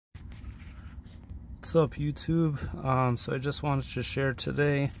What's up, YouTube? So I just wanted to share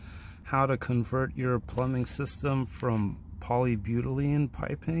today how to convert your plumbing system from polybutylene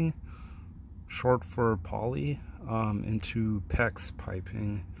piping, short for poly, into PEX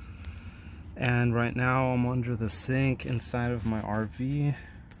piping. And right now I'm under the sink inside of my RV.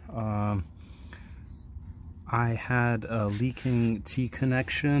 I had a leaking T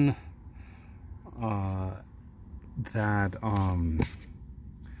connection that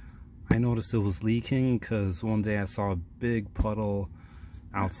I noticed it was leaking because one day I saw a big puddle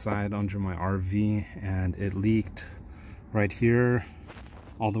outside under my RV and it leaked right here,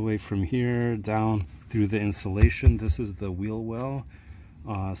 all the way from here down through the insulation. This is the wheel well,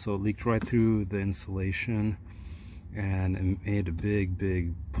 so it leaked right through the insulation and it made a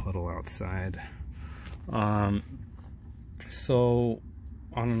big puddle outside. So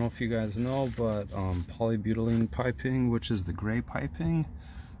I don't know if you guys know, but polybutylene piping, which is the gray piping,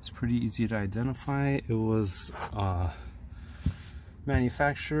 it's pretty easy to identify. It was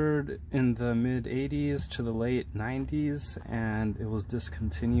manufactured in the mid 80s to the late 90s, and it was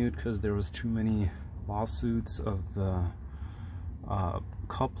discontinued because there was too many lawsuits of the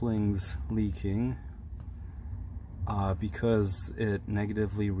couplings leaking because it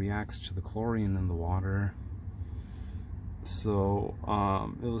negatively reacts to the chlorine in the water. So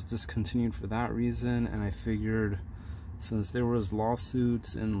it was discontinued for that reason, and I figured since there was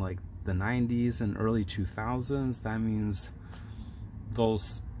lawsuits in like the 90s and early 2000s, that means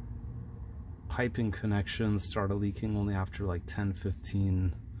those piping connections started leaking only after like 10,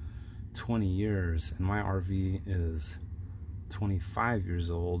 15, 20 years, and my RV is 25 years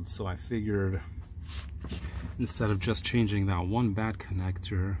old. So I figured instead of just changing that one bad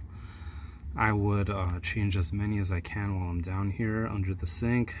connector, I would change as many as I can while I'm down here under the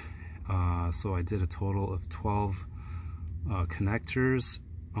sink. So I did a total of 12 connectors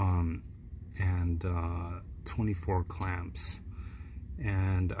and 24 clamps,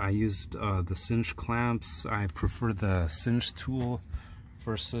 and I used the cinch clamps. I prefer the cinch tool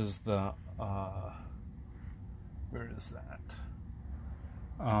versus the where is that?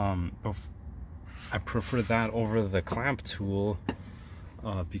 I prefer that over the clamp tool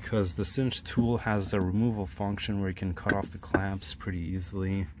because the cinch tool has a removal function where you can cut off the clamps pretty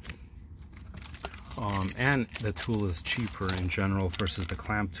easily. And the tool is cheaper in general versus the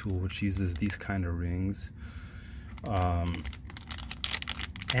clamp tool, which uses these kind of rings. And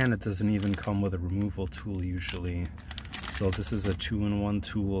it doesn't even come with a removal tool usually. So this is a 2-in-1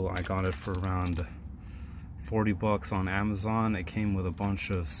 tool. I got it for around 40 bucks on Amazon. It came with a bunch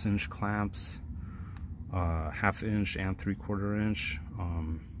of cinch clamps, 1/2 inch and 3/4 inch.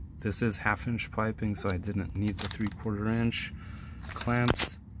 This is 1/2 inch piping, so I didn't need the 3/4 inch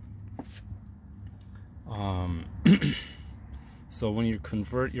clamps. So when you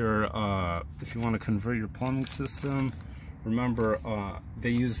convert your if you want to convert your plumbing system, remember they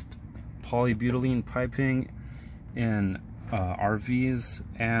used polybutylene piping in RVs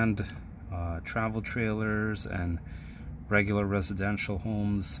and travel trailers and regular residential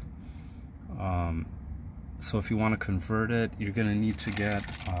homes. So if you want to convert it, you're going to need to get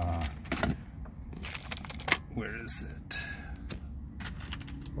where is it?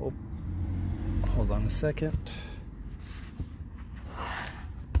 Oh, hold on a second.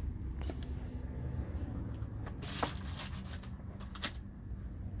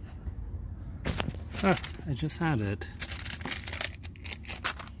 I just had it.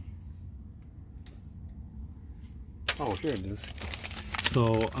 Oh, here it is.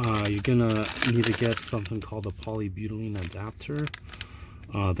 So you're gonna need to get something called a polybutylene adapter.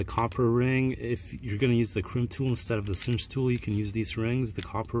 The copper ring, if you're gonna use the crimp tool instead of the cinch tool, you can use these rings. The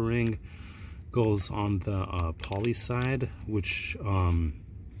copper ring goes on the poly side, which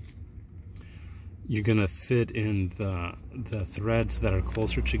you're gonna fit in the threads that are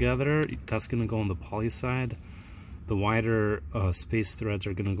closer together. That's gonna go on the poly side. The wider space threads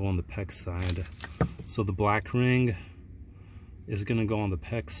are gonna go on the PEX side. So the black ring is gonna go on the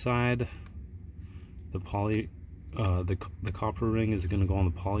PEX side. The copper ring is gonna go on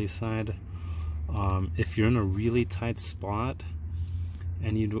the poly side. If you're in a really tight spot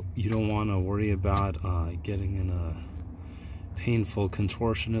and you don't want to worry about getting in a painful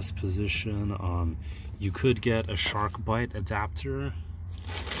contortionist position, you could get a shark bite adapter.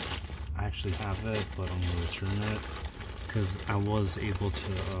 I actually have it, but I'm gonna return it because I was able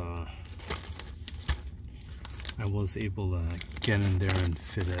to get in there and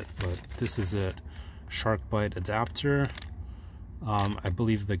fit it. But this is it, shark bite adapter. I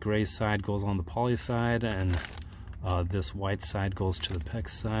believe the gray side goes on the poly side, and this white side goes to the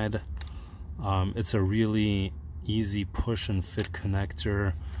PEX side. It's a really easy push and fit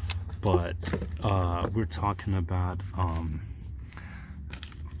connector. but we're talking about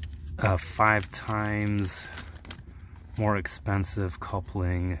 5 times more expensive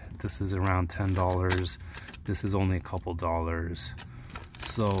coupling. This is around $10. This is only a couple dollars.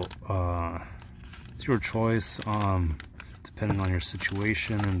 So it's your choice, depending on your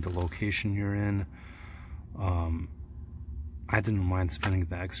situation and the location you're in. I didn't mind spending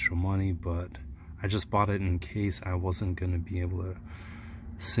the extra money, but I just bought it in case I wasn't going to be able to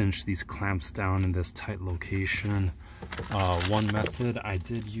cinch these clamps down in this tight location. One method I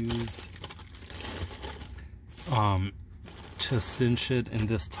did use to cinch it in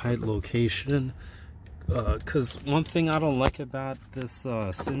this tight location, because one thing I don't like about this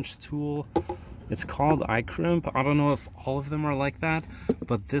cinch tool, it's called eye crimp. I don't know if all of them are like that,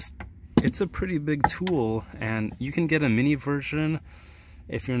 but it's a pretty big tool, and you can get a mini version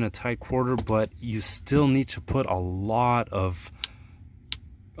if you're in a tight quarter, but you still need to put a lot of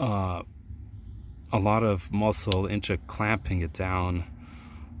muscle into clamping it down.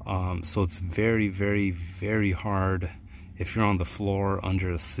 So it's very, very, very hard if you're on the floor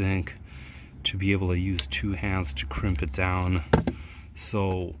under a sink to be able to use 2 hands to crimp it down.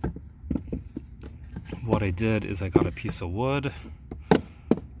 So what I did is I got a piece of wood,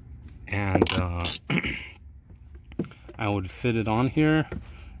 and I would fit it on here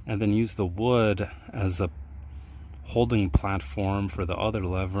and then use the wood as a holding platform for the other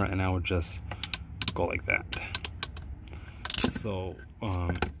lever, and I would just go like that. So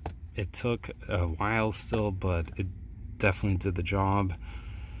it took a while still, but it definitely did the job.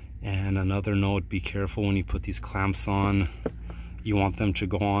 And another note, be careful when you put these clamps on. You want them to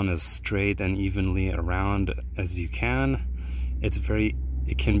go on as straight and evenly around as you can.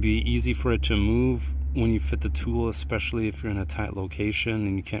 It can be easy for it to move when you fit the tool, especially if you're in a tight location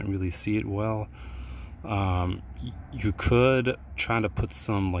and you can't really see it well. You could try to put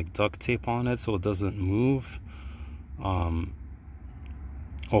some like duct tape on it so it doesn't move,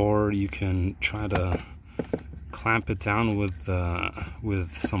 or you can try to clamp it down with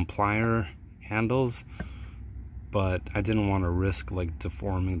some plier handles, but I didn't want to risk like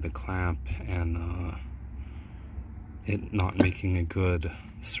deforming the clamp and it not making a good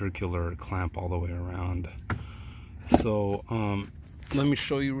circular clamp all the way around. So let me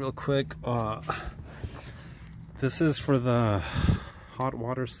show you real quick. This is for the hot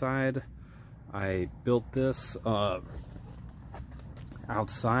water side. I built this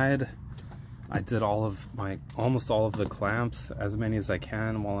outside. I did almost all of the clamps, as many as I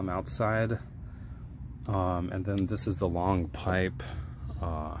can while I'm outside. And then this is the long pipe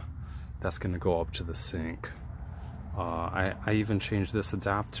that's gonna go up to the sink. I even changed this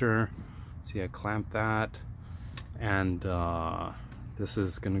adapter. See, I clamped that, and this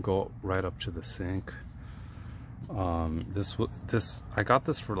is gonna go right up to the sink. I got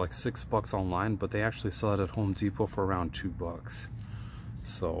this for like $6 online, but they actually sell it at Home Depot for around $2.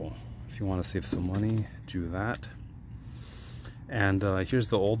 So if you want to save some money, do that. And here's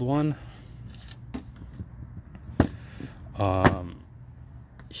the old one.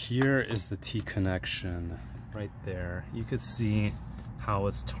 Here is the T connection right there. You could see how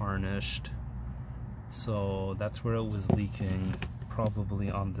it's tarnished. So that's where it was leaking, probably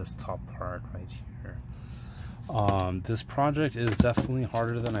on this top part right here. This project is definitely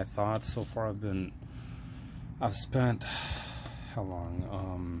harder than I thought. So far I've spent, how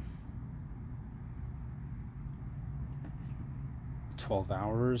long? 12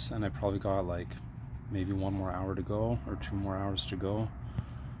 hours, and I probably got like maybe 1 more hour to go, or 2 more hours to go,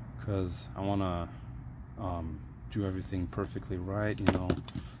 because I want to do everything perfectly right, you know,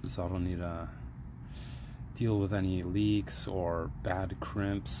 so I don't need to deal with any leaks or bad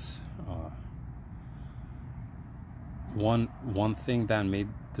crimps. One thing that made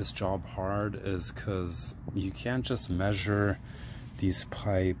this job hard is because you can't just measure these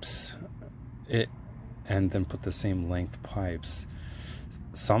pipes and then put the same length pipes.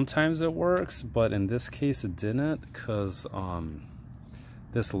 Sometimes it works, but in this case it didn't, because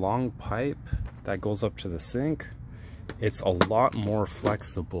this long pipe that goes up to the sink, it's a lot more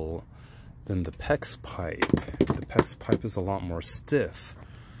flexible than the PEX pipe. The PEX pipe is a lot more stiff,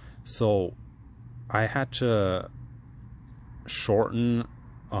 so I had to shorten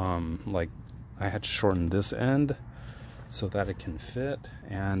I had to shorten this end so that it can fit,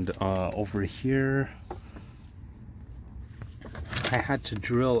 and over here I had to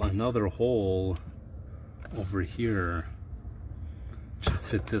drill another hole over here to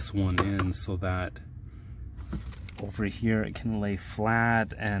fit this one in, so that over here it can lay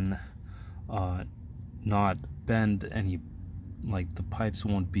flat and not bend any, like the pipes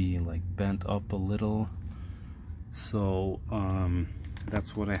won't be like bent up a little. So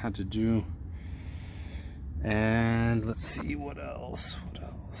that's what I had to do. And let's see what else.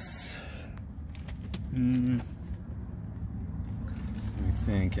 Let me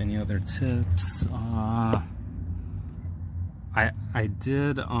think. Any other tips? I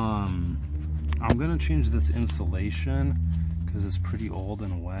did. I'm gonna change this insulation because it's pretty old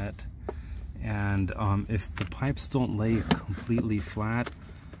and wet. And if the pipes don't lay completely flat,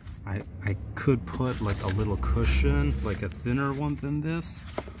 I could put like a little cushion, like a thinner one than this,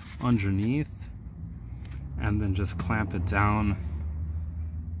 underneath, and then just clamp it down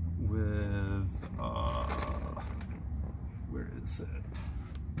with where is it?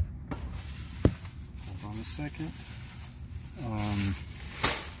 Hold on a second.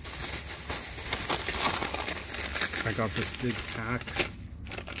 I got this big pack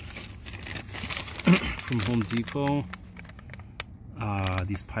from Home Depot.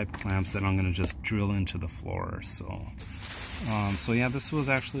 These pipe clamps that I'm gonna just drill into the floor. So yeah, this was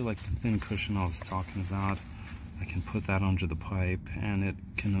actually like the thin cushion I was talking about. I can put that under the pipe, and it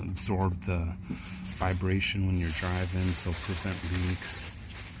can absorb the vibration when you're driving, so prevent leaks.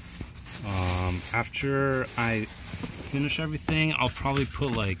 After I finish everything, I'll probably put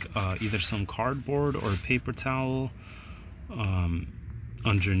like either some cardboard or a paper towel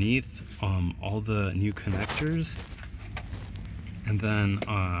underneath all the new connectors, and then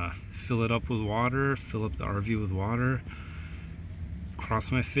fill it up with water, fill up the RV with water,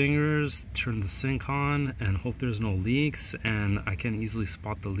 cross my fingers, turn the sink on, and hope there's no leaks. And I can easily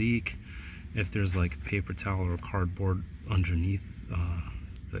spot the leak if there's like paper towel or cardboard underneath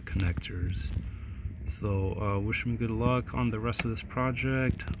the connectors. So wish me good luck on the rest of this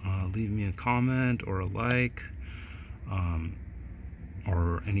project. Leave me a comment or a like,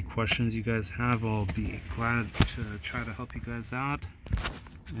 or any questions you guys have. I'll be glad to try to help you guys out.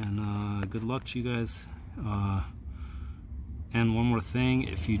 And good luck to you guys. And one more thing,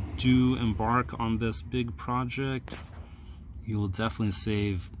 if you do embark on this big project, you will definitely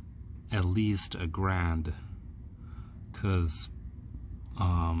save at least $1,000, because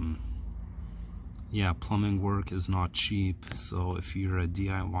yeah, plumbing work is not cheap. So if you're a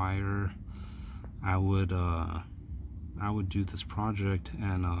DIYer, I would do this project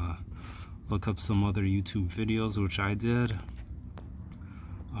and look up some other YouTube videos, which I did.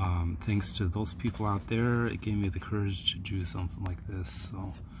 Thanks to those people out there, it gave me the courage to do something like this.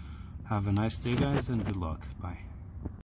 So have a nice day, guys, and good luck. Bye.